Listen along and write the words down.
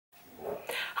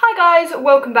Hi guys,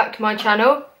 welcome back to my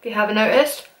channel. If you haven't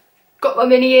noticed, got my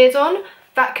mini ears on.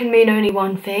 That can mean only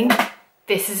one thing.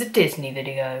 This is a Disney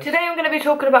video. Today I'm going to be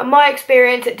talking about my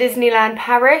experience at Disneyland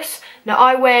Paris. Now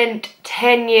I went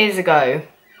 10 years ago.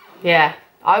 Yeah,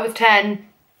 I was 10,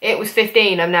 it was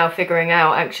 15, I'm now figuring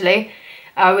out actually.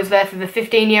 I was there for the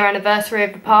 15-year anniversary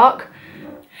of the park.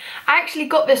 I actually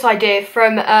got this idea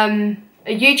from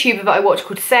a YouTuber that I watch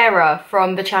called Sarah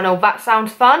from the channel That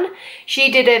Sounds Fun. She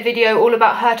did a video all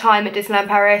about her time at Disneyland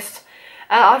Paris.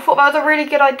 I thought that was a really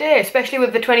good idea, especially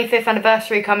with the 25th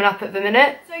anniversary coming up at the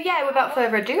minute. So yeah, without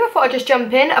further ado, I thought I'd just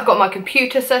jump in. I've got my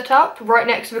computer set up right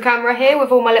next to the camera here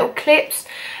with all my little clips.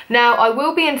 Now, I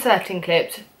will be inserting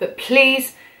clips, but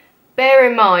please bear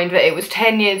in mind that it was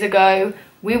 10 years ago.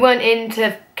 We weren't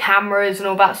into cameras and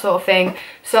all that sort of thing,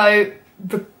 so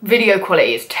the video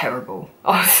quality is terrible.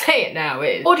 I'll say it now,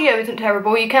 it is. Audio isn't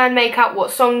terrible, you can make out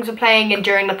what songs are playing and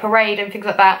during the parade and things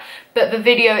like that, but the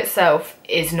video itself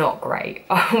is not great,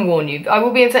 I'll warn you. I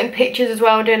will be inserting pictures as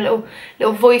well, doing a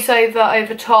little voiceover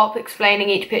over top explaining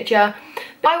each picture.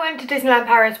 I went to Disneyland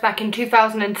Paris back in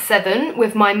 2007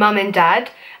 with my mum and dad.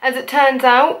 As it turns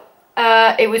out,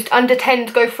 it was under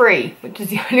 10s go free, which is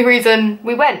the only reason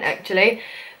we went actually.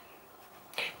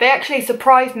 They actually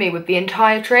surprised me with the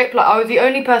entire trip. Like, I was the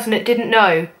only person that didn't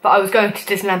know that I was going to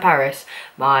Disneyland Paris.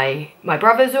 My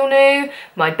brothers all knew,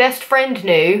 my best friend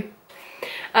knew.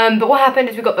 But what happened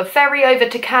is we got the ferry over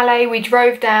to Calais, we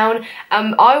drove down.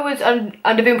 I was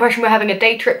under the impression we were having a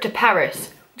day trip to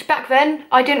Paris, which back then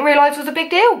I didn't realise was a big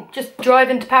deal. Just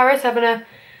driving to Paris, having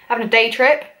a day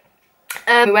trip.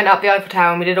 We went up the Eiffel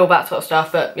Tower and we did all that sort of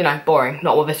stuff, but you know, boring,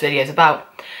 not what this video is about.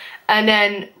 And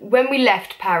then when we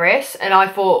left Paris and I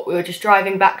thought we were just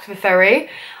driving back to the ferry,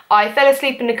 I fell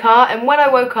asleep in the car, and when I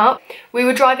woke up, we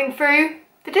were driving through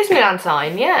the Disneyland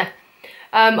sign, yeah.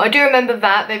 I do remember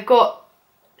that. They've got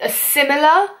a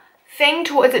similar thing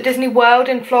to what is at Disney World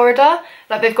in Florida.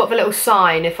 Like, they've got the little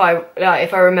sign, if I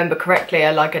remember correctly,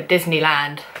 like a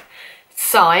Disneyland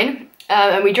sign.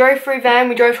 And we drove through there and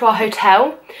we drove to our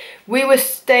hotel. We were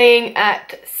staying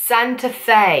at Santa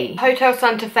Fe. Hotel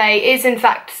Santa Fe is in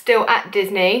fact still at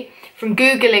Disney. From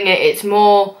Googling it, it's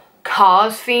more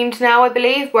Cars themed now, I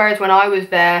believe. Whereas when I was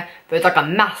there was like a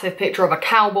massive picture of a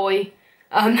cowboy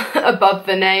above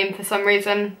the name for some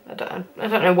reason. I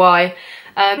don't know why.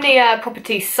 The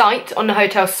property site, on the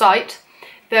hotel site,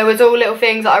 there was all little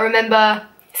things that I remember.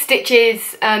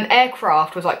 Stitch's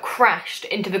aircraft was like crashed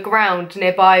into the ground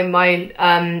nearby my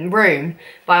room,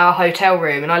 by our hotel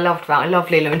room, and I loved that. I love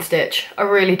Lilo and Stitch, I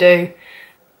really do.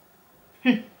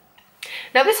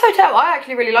 Now this hotel, I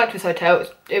actually really liked this hotel.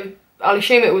 I'll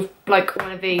assume it was like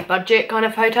one of the budget kind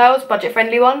of hotels, budget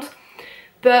friendly ones.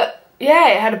 But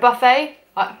yeah, it had a buffet,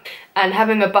 and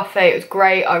having a buffet, it was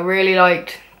great. I really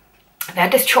liked, they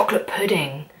had this chocolate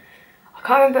pudding. I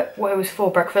can't remember what it was for,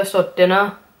 breakfast or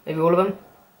dinner, maybe all of them.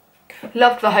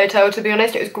 Loved the hotel, to be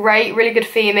honest. It was great, really good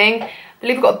theming. I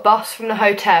believe we got a bus from the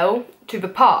hotel to the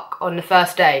park on the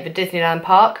first day, the Disneyland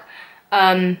park.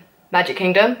 Magic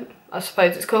Kingdom, I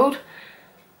suppose it's called.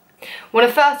 When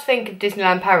I first think of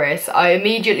Disneyland Paris, I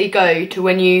immediately go to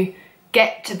when you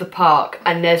get to the park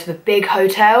and there's the big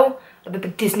hotel, the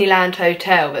big Disneyland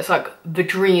hotel that's like the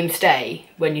dream stay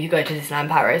when you go to Disneyland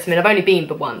Paris. I mean, I've only been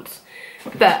but once,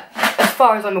 but as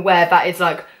far as I'm aware, that is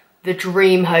like the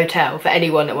dream hotel for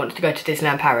anyone that wants to go to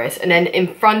Disneyland Paris. And then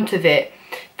in front of it,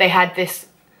 they had this,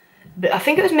 I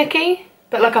think it was Mickey,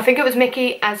 but like I think it was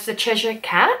Mickey as the Cheshire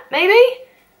Cat, maybe?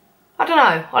 I don't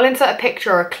know. I'll insert a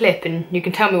picture or a clip and you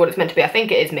can tell me what it's meant to be. I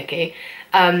think it is Mickey,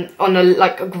 on the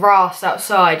like grass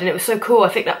outside, and it was so cool. I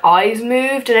think the eyes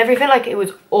moved and everything, like it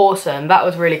was awesome. That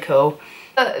was really cool.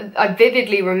 I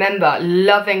vividly remember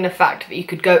loving the fact that you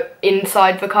could go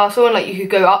inside the castle and like you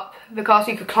could go up the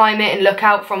castle, you could climb it and look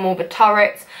out from all the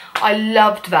turrets. I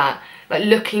loved that, like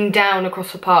looking down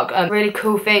across the park. Really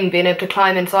cool thing being able to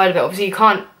climb inside of it. Obviously you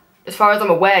can't, as far as I'm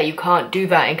aware, you can't do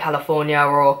that in California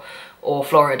or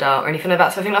Florida or anything like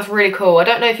that, so I think that's really cool. I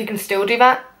don't know if you can still do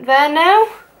that there now.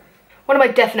 One of my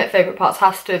definite favourite parts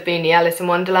has to have been the Alice in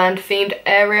Wonderland themed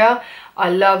area. I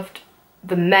loved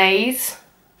the maze.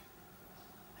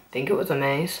 I think it was a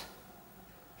maze.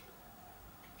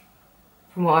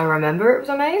 From what I remember, it was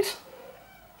a maze.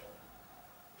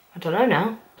 I don't know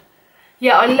now.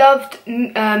 Yeah, I loved,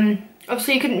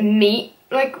 obviously you couldn't meet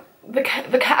like the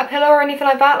caterpillar or anything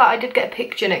like that. Like, I did get a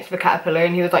picture next to the caterpillar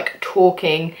and he was like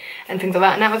talking and things like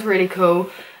that, and that was really cool.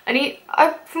 And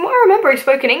from what I remember, he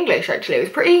spoke in English actually.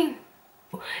 It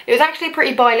was actually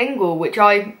pretty bilingual, which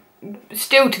I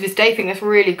still to this day think that's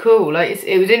really cool. Like,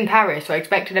 it was in Paris, so I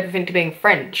expected everything to be in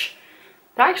French.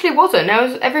 It actually wasn't. There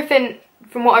was everything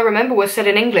from what I remember, was said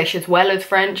in English as well as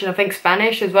French, and I think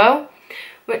Spanish as well,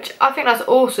 which I think that's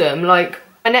awesome. Like,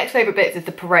 my next favourite bits is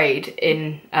the parade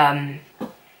in the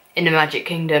Magic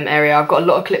Kingdom area. I've got a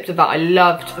lot of clips of that. I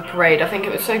loved the parade. I think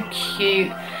it was so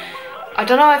cute. I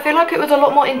don't know, I feel like it was a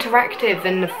lot more interactive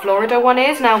than the Florida one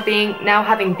is, now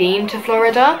having been to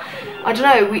Florida. I don't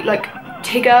know,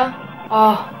 Tigger,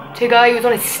 Tigger, he was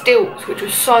on his stilts, which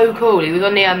was so cool. He was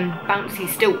on the bouncy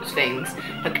stilts things,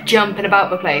 like jumping about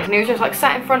the place, and he was just like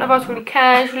sat in front of us really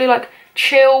casually, like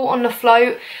chill on the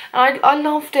float, and I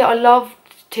loved it. I loved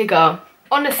Tigger.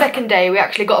 On the second day, we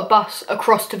actually got a bus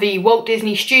across to the Walt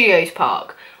Disney Studios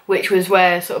park, which was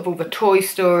where sort of all the Toy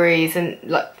Stories and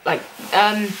I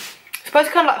suppose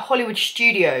kind of like Hollywood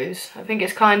Studios. I think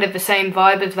it's kind of the same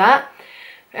vibe as that.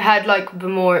 It had like the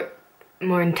more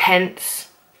intense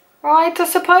rides, I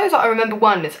suppose. I remember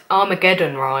one, this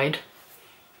Armageddon ride.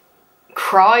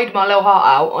 Cried my little heart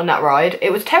out on that ride.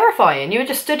 It was terrifying. You were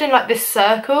just stood in like this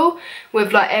circle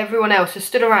with like everyone else just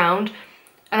stood around.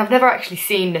 And I've never actually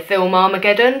seen the film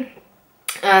Armageddon.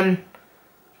 But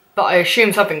I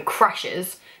assume something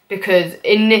crashes, because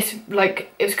in this,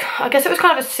 like, I guess it was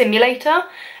kind of a simulator,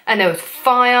 and there was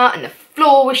fire and the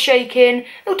floor was shaking.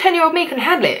 Little 10-year-old me couldn't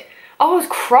handle it. I was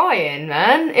crying,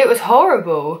 man. It was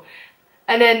horrible.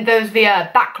 And then there was the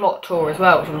backlot tour as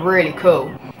well, which was really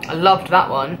cool. I loved that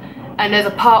one. And there's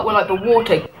a part where like the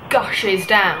water gushes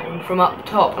down from up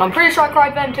top, and I'm pretty sure I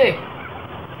cried then too.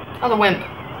 I was a wimp.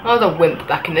 I was a wimp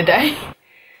back in the day.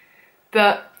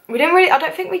 But we didn't really, I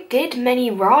don't think we did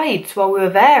many rides while we were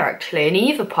there actually in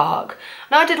either park.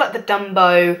 No, I did like the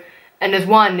Dumbo, and there's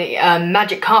one,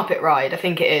 magic carpet ride, I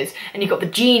think it is, and you got the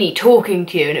genie talking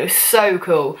to you, and it was so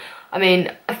cool. I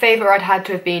mean, my favourite ride had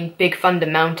to have been Big Thunder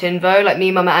Mountain though. Like,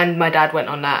 me, Mama and my dad went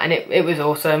on that, and it was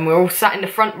awesome. We were all sat in the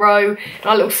front row in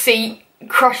our little seat,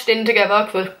 crushed in together,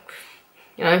 because we're,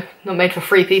 you know, not made for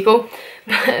 3 people.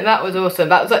 That was awesome.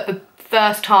 That was like the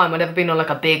first time I'd ever been on like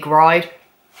a big ride,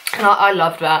 and I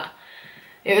loved that.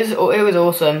 It was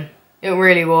awesome. It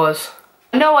really was.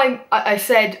 I know I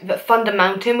said that Thunder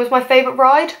Mountain was my favourite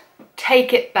ride.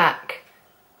 Take it back.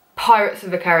 Pirates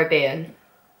of the Caribbean.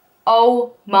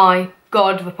 Oh my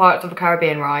god, the Pirates of the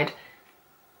Caribbean ride.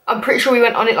 I'm pretty sure we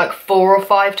went on it like 4 or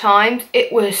 5 times.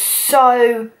 It was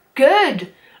so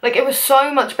good. Like, it was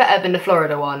so much better than the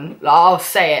Florida one. I'll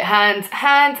say it,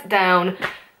 hands down.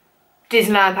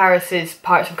 Disneyland Paris's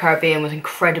Pirates of the Caribbean was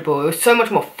incredible. It was so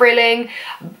much more thrilling,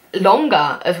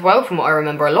 longer as well from what I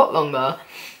remember, a lot longer.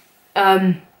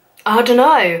 I don't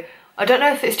know. I don't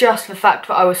know if it's just the fact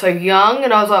that I was so young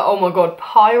and I was like, oh my god,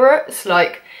 pirates.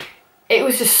 Like, it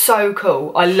was just so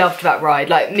cool. I loved that ride.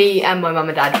 Like, me and my mum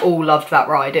and dad all loved that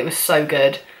ride. It was so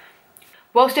good.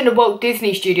 Whilst in the Walt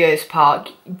Disney Studios park,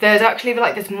 there's actually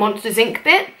like this Monsters Inc.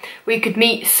 bit where you could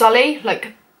meet Sully,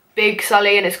 like big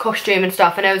Sully in his costume and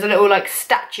stuff, and there was a little like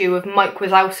statue of Mike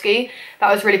Wazowski.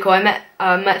 That was really cool.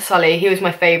 I met Sully. He was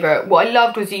my favourite. What I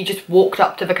loved was you just walked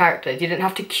up to the characters. You didn't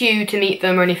have to queue to meet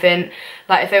them or anything.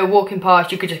 Like, if they were walking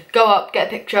past, you could just go up, get a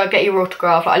picture, get your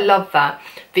autograph. Like, I love that.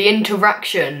 The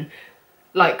interaction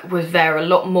like was there a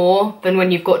lot more than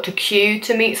when you've got to queue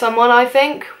to meet someone, I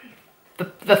think.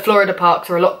 The Florida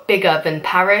parks are a lot bigger than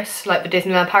Paris, like the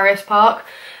Disneyland Paris park.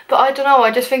 But I don't know,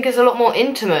 I just think it's a lot more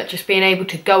intimate, just being able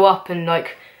to go up and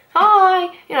like, hi,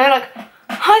 you know, like,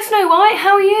 hi Snow White,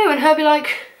 how are you? And her be like,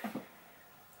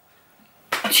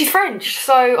 she's French,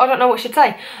 so I don't know what she'd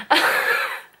say.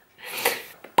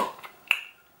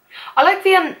 I like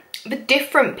the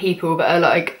different people that are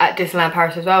like at Disneyland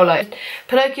Paris as well. Like,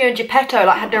 Pinocchio and Geppetto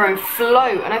like had their own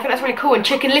float, and I think that's really cool. And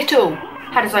Chicken Little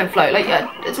had his own float. Like,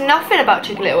 there's nothing about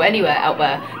Chicken Little anywhere out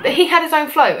there, but he had his own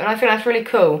float, and I think that's really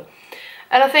cool.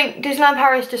 And I think Disneyland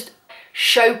Paris just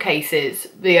showcases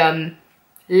the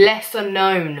lesser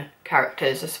known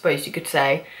characters, I suppose you could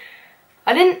say.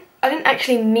 I didn't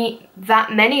actually meet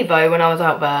that many though when I was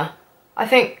out there.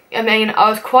 I mean, I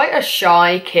was quite a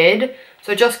shy kid,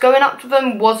 so just going up to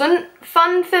them wasn't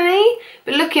fun for me.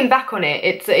 But looking back on it,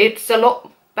 it's a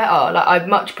lot better. Like, I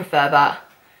much prefer that.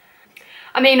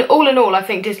 I mean, all in all, I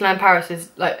think Disneyland Paris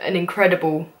is like an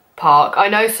incredible park. I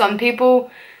know some people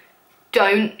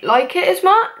don't like it as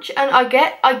much, and I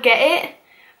get it.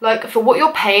 Like, for what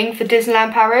you're paying for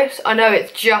Disneyland Paris, I know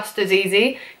it's just as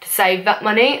easy to save that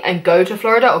money and go to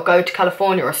Florida or go to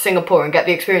California or Singapore and get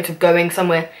the experience of going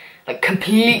somewhere like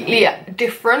completely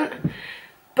different.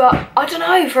 But I don't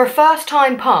know, for a first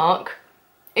time park,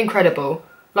 incredible.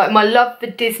 Like, my love for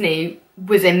Disney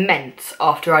was immense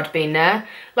after I'd been there.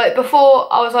 Like, before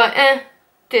I was like,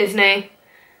 Disney.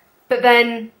 But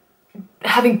then,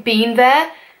 having been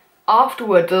there,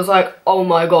 afterwards I was like, oh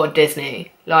my god,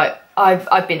 Disney. Like,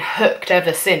 I've been hooked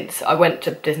ever since I went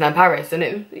to Disneyland Paris, and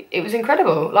it was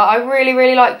incredible. Like, I really,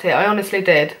 really liked it. I honestly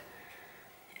did.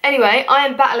 Anyway, I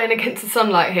am battling against the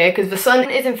sunlight here because the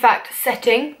sun is in fact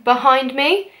setting behind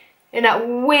me in that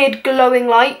weird glowing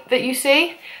light that you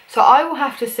see. So I will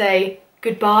have to say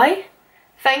goodbye.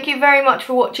 Thank you very much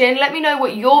for watching. Let me know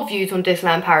what your views on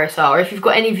Disneyland Paris are, or if you've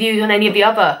got any views on any of the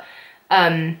other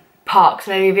parks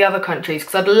in any of the other countries,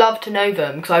 because I'd love to know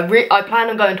them, because I plan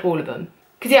on going to all of them.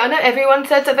 Because yeah, I know everyone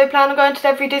says that they plan on going to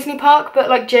every Disney park, but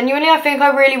like genuinely I think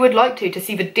I really would like to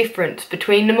see the difference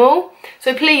between them all.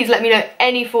 So please let me know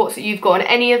any thoughts that you've got on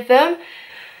any of them.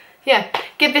 Yeah,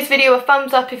 give this video a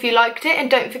thumbs up if you liked it, and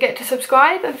don't forget to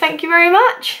subscribe, and thank you very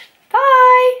much.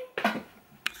 Bye!